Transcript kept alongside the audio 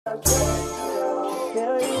What's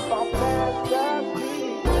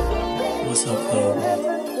up, baby?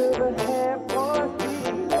 Come here.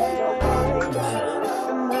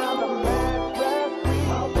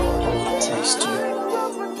 I wanna taste you.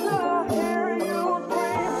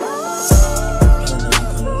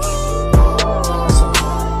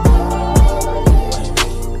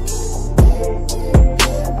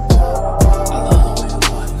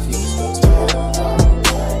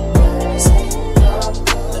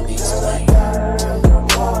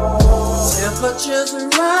 Temperatures are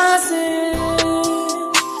rising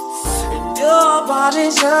and your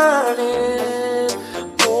body's yearning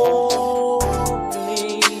for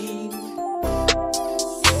me.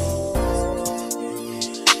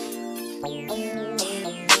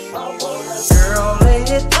 Girl, lay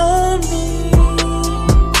it on me.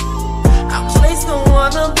 I'll place the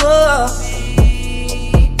one above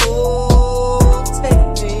me. Oh, take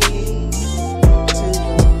me to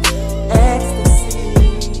your ecstasy.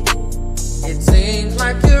 It seems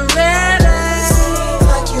like you're ready. Seems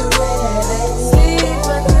like you're ready. Seems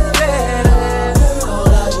like you're ready. Girl,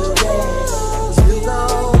 are you ready to go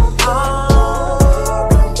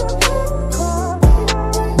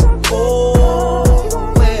all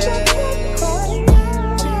away?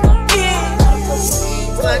 Yeah.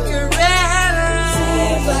 Seems like you're ready.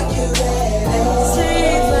 Seems like you're ready.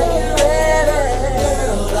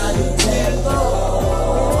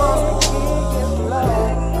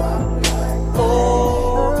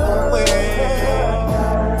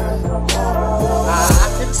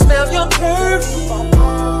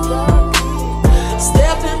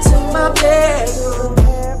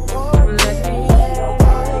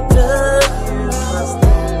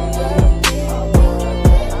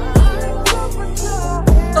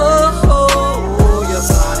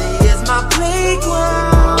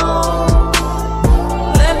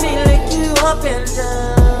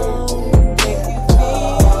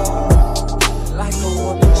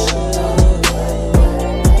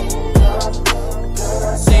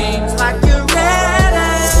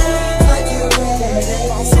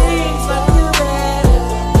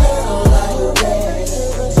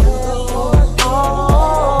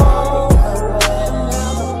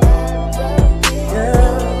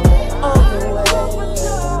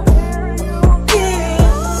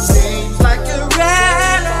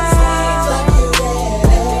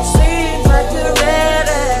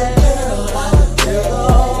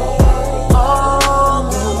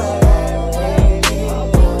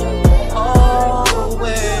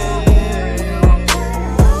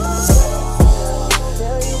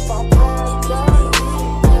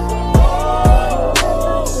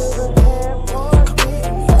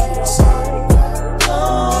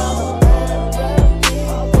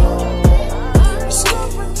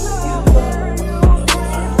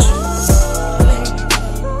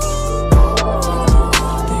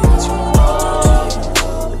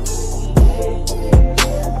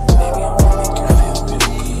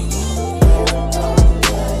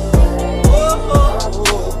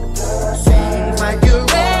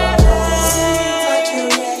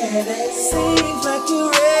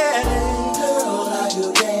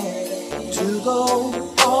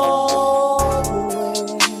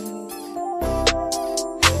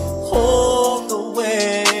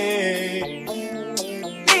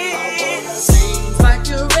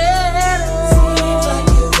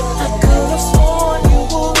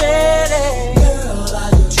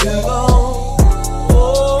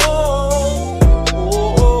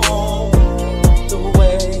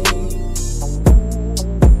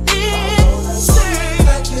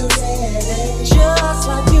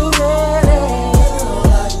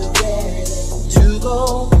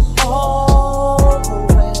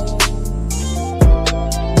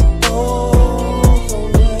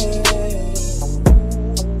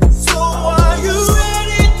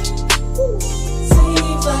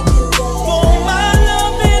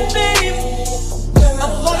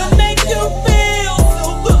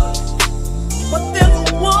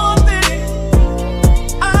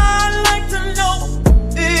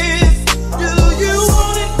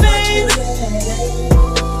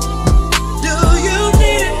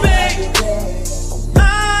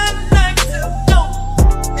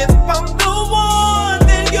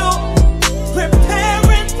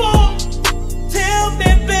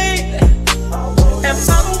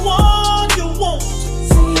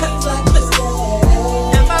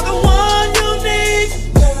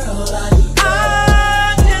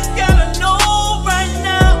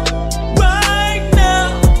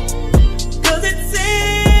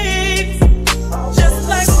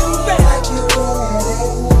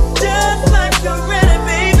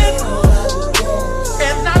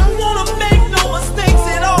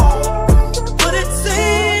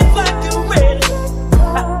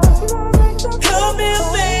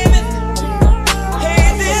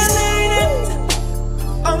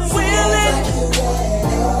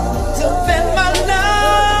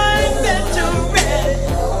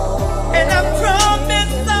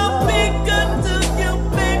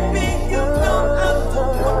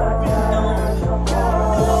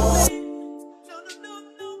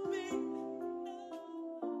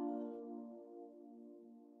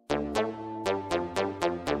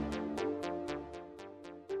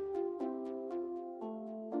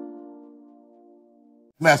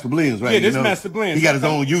 MastaBlendz, right? Yeah, this you know? MastaBlendz. He got his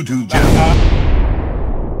own YouTube channel.